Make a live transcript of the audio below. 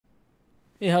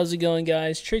Hey, how's it going,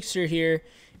 guys? Trickster here,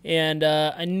 and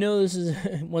I know this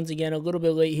is once again a little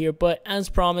bit late here, but as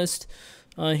promised,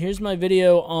 here's my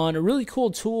video on a really cool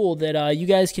tool that you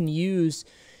guys can use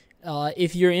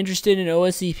if you're interested in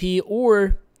OSCP,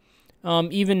 or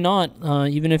even not,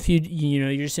 even if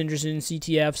you're just interested in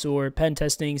CTFs or pen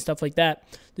testing, stuff like that.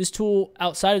 This tool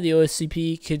outside of the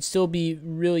OSCP could still be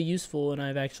really useful, and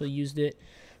I've actually used it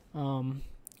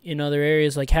in other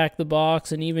areas like Hack the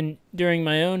Box, and even during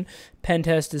my own pen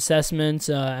test assessments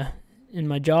in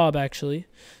my job, actually.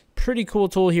 Pretty cool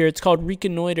tool here. It's called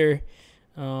Reconnoiter.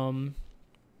 Kind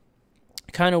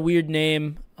of weird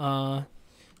name.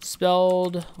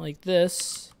 Spelled like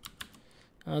this.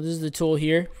 This is the tool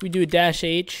here. If we do a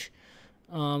 -H,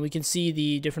 we can see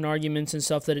the different arguments and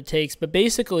stuff that it takes. But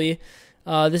basically,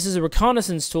 this is a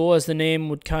reconnaissance tool, as the name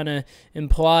would kind of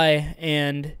imply,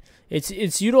 and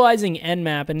it's utilizing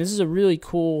Nmap, and this is a really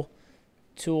cool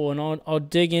tool. And I'll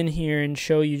dig in here and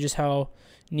show you just how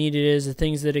neat it is, the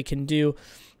things that it can do.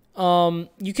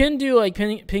 You can do like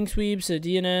ping sweeps,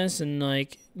 DNS, and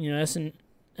like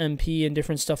SNMP and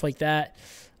different stuff like that.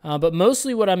 But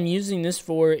mostly what I'm using this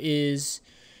for is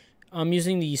I'm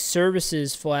using the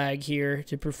services flag here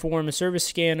to perform a service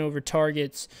scan over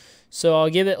targets. So I'll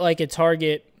give it like a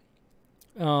target.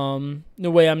 The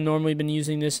way I'm normally been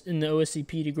using this in the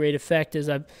OSCP to great effect is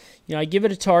I give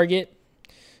it a target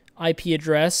IP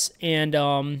address, and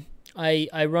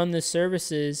I run the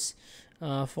services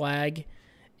flag,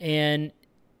 and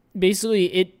basically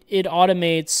it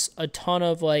automates a ton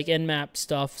of like Nmap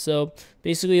stuff. So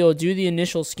basically it'll do the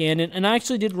initial scan, and I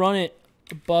actually did run it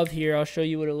above here. I'll show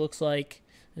you what it looks like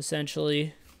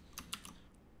essentially.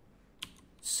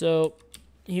 So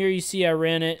here you see I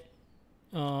ran it,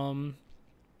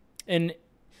 and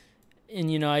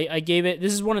I gave it,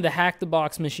 this is one of the Hack the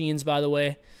Box machines, by the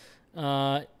way,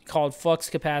 called flux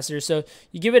capacitor. So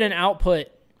you give it an output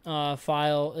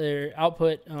file or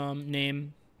output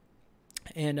name,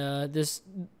 and this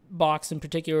box in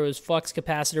particular was flux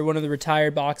capacitor, one of the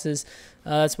retired boxes.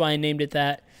 That's why I named it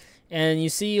that. And you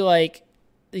see, like,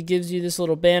 it gives you this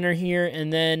little banner here,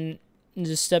 and then it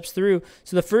just steps through.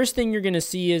 So the first thing you're going to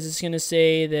see is it's going to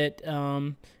say that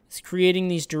it's creating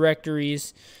these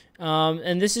directories.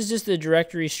 And this is just the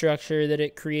directory structure that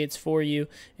it creates for you,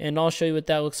 and I'll show you what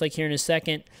that looks like here in a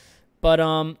second. But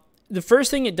the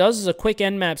first thing it does is a quick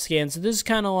Nmap scan. So this is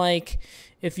kind of like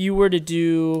if you were to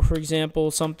do, for example,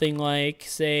 something like,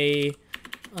 say,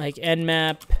 like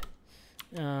Nmap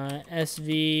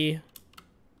SV,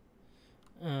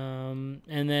 and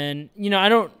then I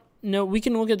don't know. We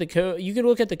can look at the code. You can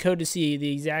look at the code to see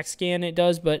the exact scan it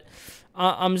does, but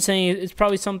I'm saying it's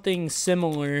probably something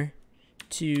similar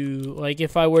to, like,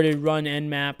 if I were to run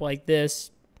Nmap like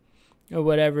this or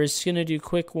whatever. It's going to do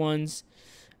quick ones.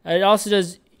 It also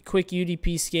does quick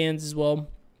UDP scans as well.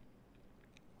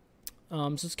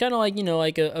 So it's kind of like,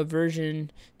 like a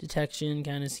version detection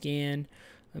kind of scan.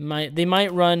 They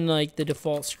might run like the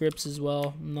default scripts as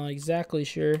well. I'm not exactly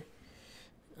sure.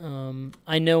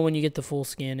 I know when you get the full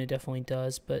scan, it definitely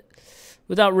does. But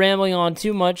without rambling on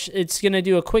too much, it's going to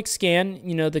do a quick scan,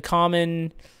 the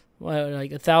common, like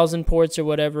 1,000 ports or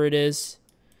whatever it is.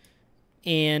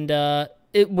 And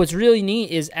what's really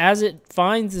neat is as it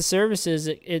finds the services,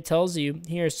 it tells you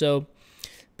here. So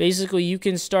basically you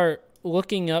can start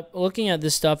looking at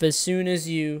this stuff as soon as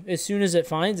it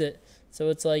finds it. So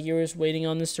it's like you're just waiting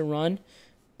on this to run.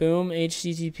 Boom,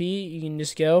 HTTP, you can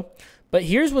just go. But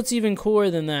here's what's even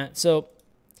cooler than that. So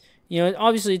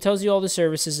obviously it tells you all the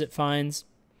services it finds.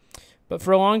 But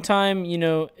for a long time,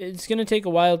 it's going to take a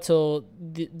while till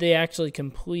they actually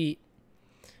complete.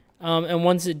 And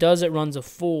once it does, it runs a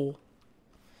full.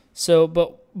 So,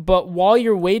 but while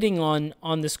you're waiting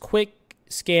on this quick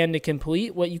scan to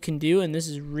complete, what you can do, and this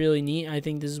is really neat, I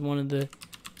think this is one of the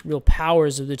real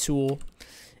powers of the tool,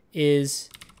 is,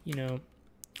 let's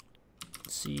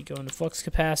see, go into flux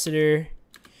capacitor.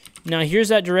 Now, here's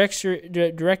that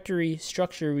directory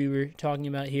structure we were talking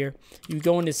about here. You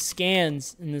go into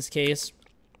scans in this case,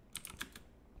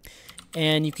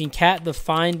 and you can cat the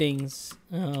findings,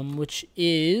 which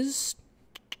is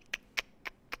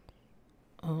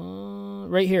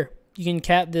right here. You can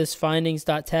cat this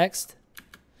findings.txt,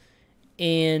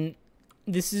 and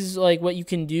this is like what you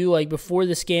can do like before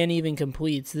the scan even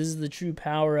completes. This is the true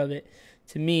power of it.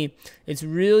 To me, it's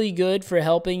really good for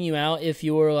helping you out if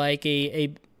you're like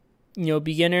a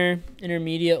beginner,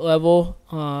 intermediate level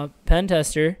pen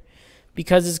tester,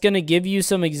 because it's going to give you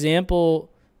some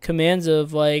example commands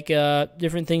of like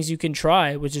different things you can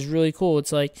try, which is really cool.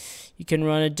 It's like you can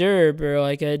run a derb or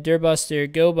like a dirbuster,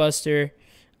 gobuster,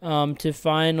 to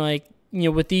find, like,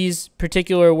 with these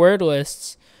particular word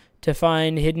lists, to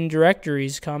find hidden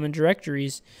directories, common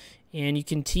directories, and you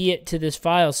can tee it to this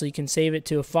file so you can save it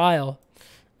to a file.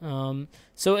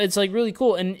 So it's like really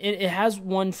cool, and it has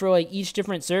one for like each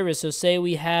different service. So say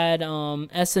we had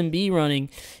SMB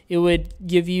running, it would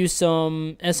give you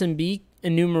some SMB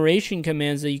enumeration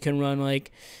commands that you can run.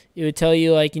 Like it would tell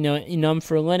you like, num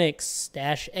for Linux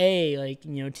 -a, like,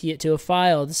 tee it to a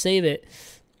file to save it,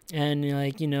 and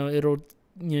like, it'll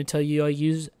tell you like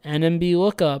use NMB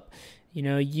lookup,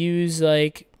 use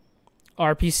like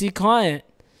RPC client,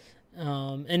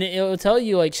 and it'll tell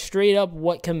you like straight up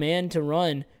what command to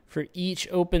run for each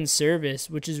open service,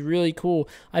 which is really cool.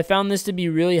 I found this to be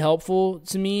really helpful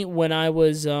to me when I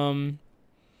was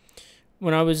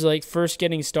like first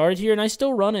getting started here, and I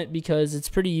still run it because it's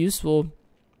pretty useful,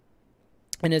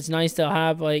 and it's nice to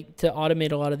have like to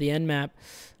automate a lot of the Nmap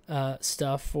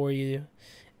stuff for you.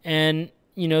 And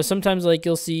sometimes like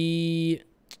you'll see,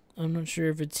 I'm not sure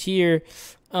if it's here,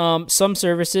 some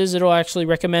services, it'll actually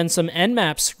recommend some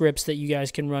Nmap scripts that you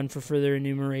guys can run for further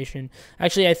enumeration.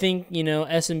 Actually, I think,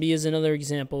 SMB is another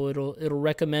example. It'll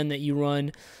recommend that you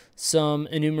run some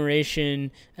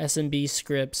enumeration SMB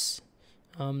scripts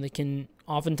that can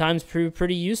oftentimes prove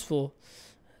pretty useful.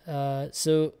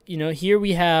 So, here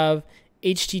we have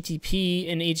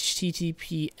HTTP and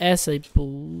HTTPS, I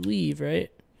believe,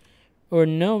 right? Or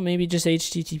no, maybe just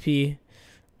HTTP.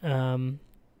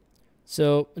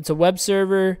 So it's a web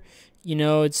server,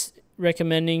 it's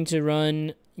recommending to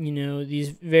run, these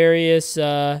various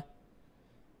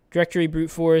directory brute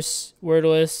force word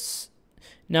lists.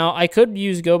 Now, I could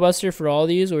use GoBuster for all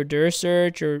these, or dir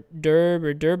search, or dirb,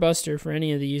 or dirbuster for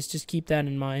any of these. Just keep that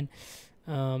in mind.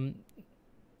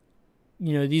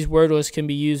 These word lists can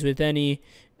be used with any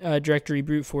directory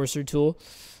brute forcer tool.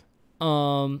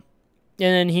 And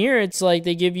then here, it's like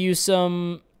they give you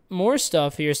some more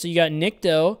stuff here. So you got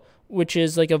Nicto, which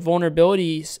is like a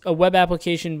web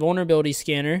application vulnerability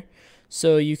scanner.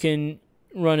 So you can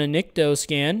run a Nicto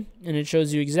scan, and it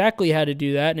shows you exactly how to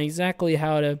do that and exactly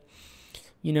how to,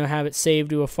 have it saved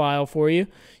to a file for you.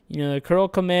 The curl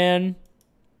command,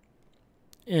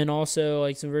 and also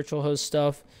like some virtual host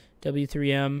stuff,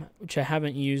 W3M, which I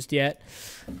haven't used yet.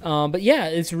 But yeah,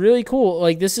 it's really cool.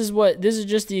 Like this is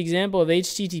just the example of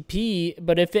HTTP,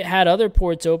 but if it had other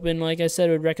ports open, like I said,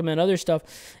 it would recommend other stuff.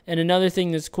 And another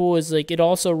thing that's cool is like it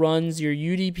also runs your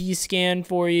UDP scan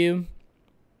for you.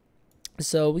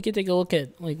 So we could take a look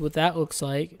at like what that looks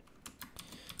like.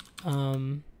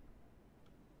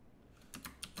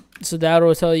 So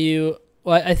that'll tell you,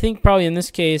 well, I think probably in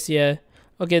this case, yeah.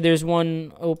 Okay, there's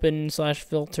one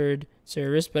open/filtered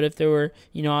service, but if there were,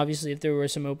 obviously if there were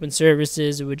some open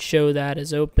services, it would show that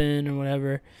as open or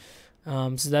whatever.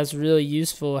 So that's really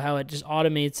useful how it just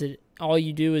automates it. All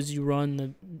you do is you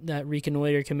run that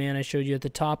Reconnoiter command I showed you at the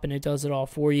top, and it does it all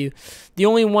for you. The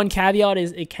only one caveat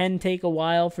is it can take a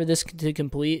while for this to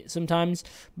complete sometimes,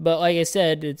 but like I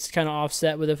said, it's kind of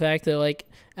offset with the fact that like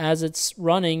as it's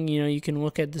running, you can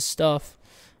look at the stuff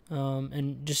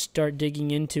and just start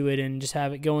digging into it and just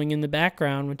have it going in the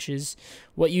background, which is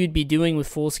what you'd be doing with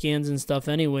full scans and stuff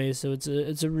anyway. So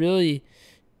it's a really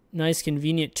nice,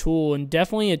 convenient tool, and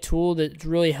definitely a tool that's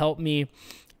really helped me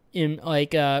in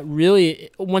like really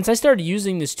once I started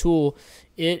using this tool,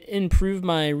 it improved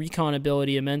my recon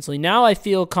ability immensely. Now I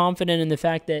feel confident in the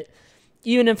fact that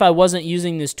even if I wasn't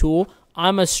using this tool,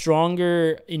 I'm a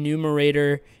stronger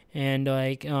enumerator and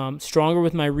like stronger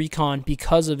with my recon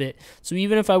because of it. So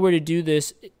even if I were to do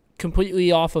this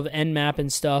completely off of Nmap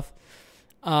and stuff,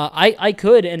 I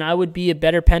could, and I would be a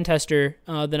better pen tester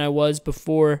than I was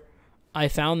before I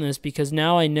found this, because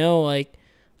now I know like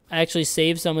I actually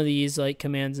save some of these like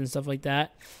commands and stuff like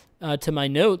that to my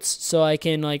notes, so I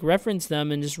can like reference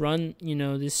them and just run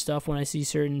this stuff when I see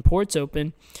certain ports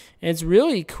open. And it's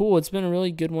really cool. It's been a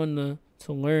really good one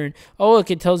to learn. Oh,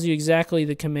 look, it tells you exactly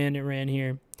the command it ran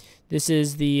here. This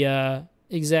is the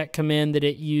exact command that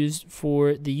it used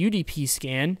for the UDP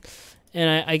scan.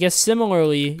 And I guess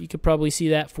similarly, you could probably see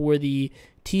that for the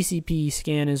TCP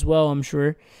scan as well, I'm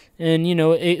sure. And,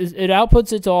 it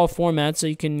outputs it to all formats, so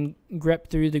you can grep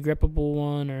through the greppable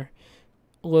one or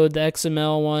load the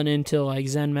XML one into like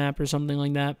ZenMap or something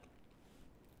like that.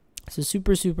 So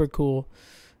super, super cool.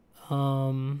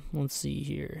 Let's see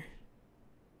here.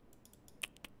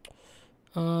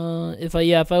 If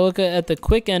I look at the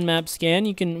quick Nmap scan,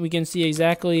 we can see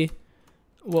exactly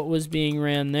what was being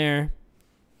ran there.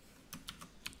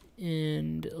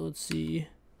 And let's see,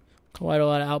 quite a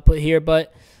lot of output here,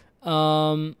 but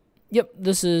yep,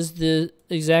 this is the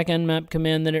exact Nmap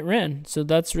command that it ran. So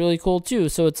that's really cool too.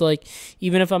 So it's like,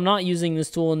 even if I'm not using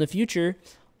this tool in the future,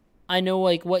 I know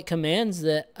like what commands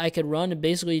that I could run to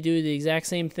basically do the exact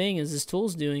same thing as this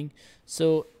tool's doing.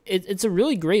 So it's a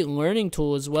really great learning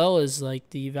tool, as well as like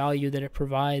the value that it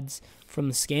provides from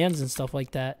the scans and stuff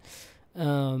like that.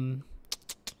 And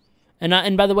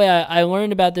by the way, I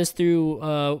learned about this through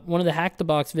one of the Hack the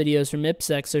Box videos from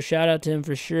IPSec, so shout out to him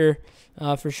for sure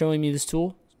for showing me this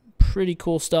tool. Pretty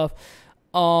cool stuff.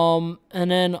 And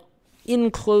then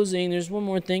in closing, there's one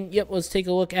more thing. Yep, let's take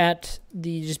a look at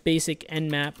the just basic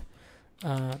nmap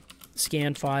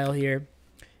scan file here.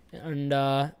 And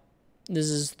this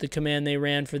is the command they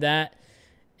ran for that.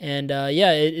 And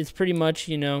yeah, it's pretty much,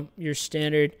 you know, your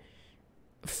standard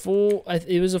full,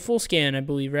 it was a full scan, I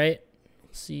believe, right?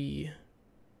 Let's see.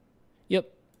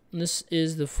 Yep, this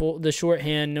is the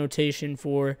shorthand notation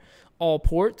for all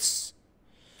ports.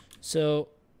 So,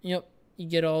 yep, you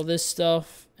get all this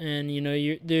stuff, and you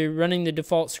know they're running the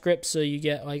default script, so you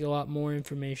get like a lot more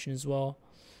information as well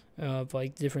of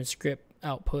like different script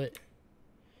output.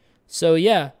 So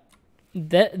yeah,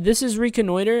 this is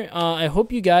Reconnoiter. I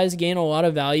hope you guys gain a lot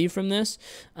of value from this.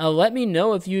 Let me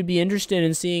know if you would be interested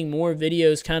in seeing more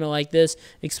videos kind of like this,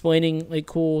 explaining like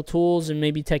cool tools and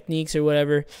maybe techniques or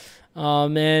whatever.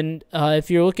 And if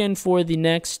you're looking for the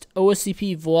next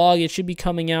OSCP vlog, it should be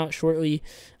coming out shortly.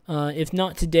 If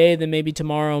not today, then maybe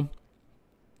tomorrow.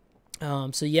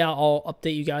 So yeah, I'll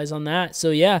update you guys on that.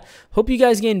 So yeah, hope you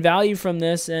guys gain value from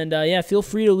this, and yeah, feel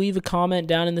free to leave a comment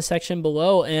down in the section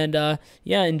below, and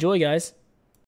yeah, enjoy, guys.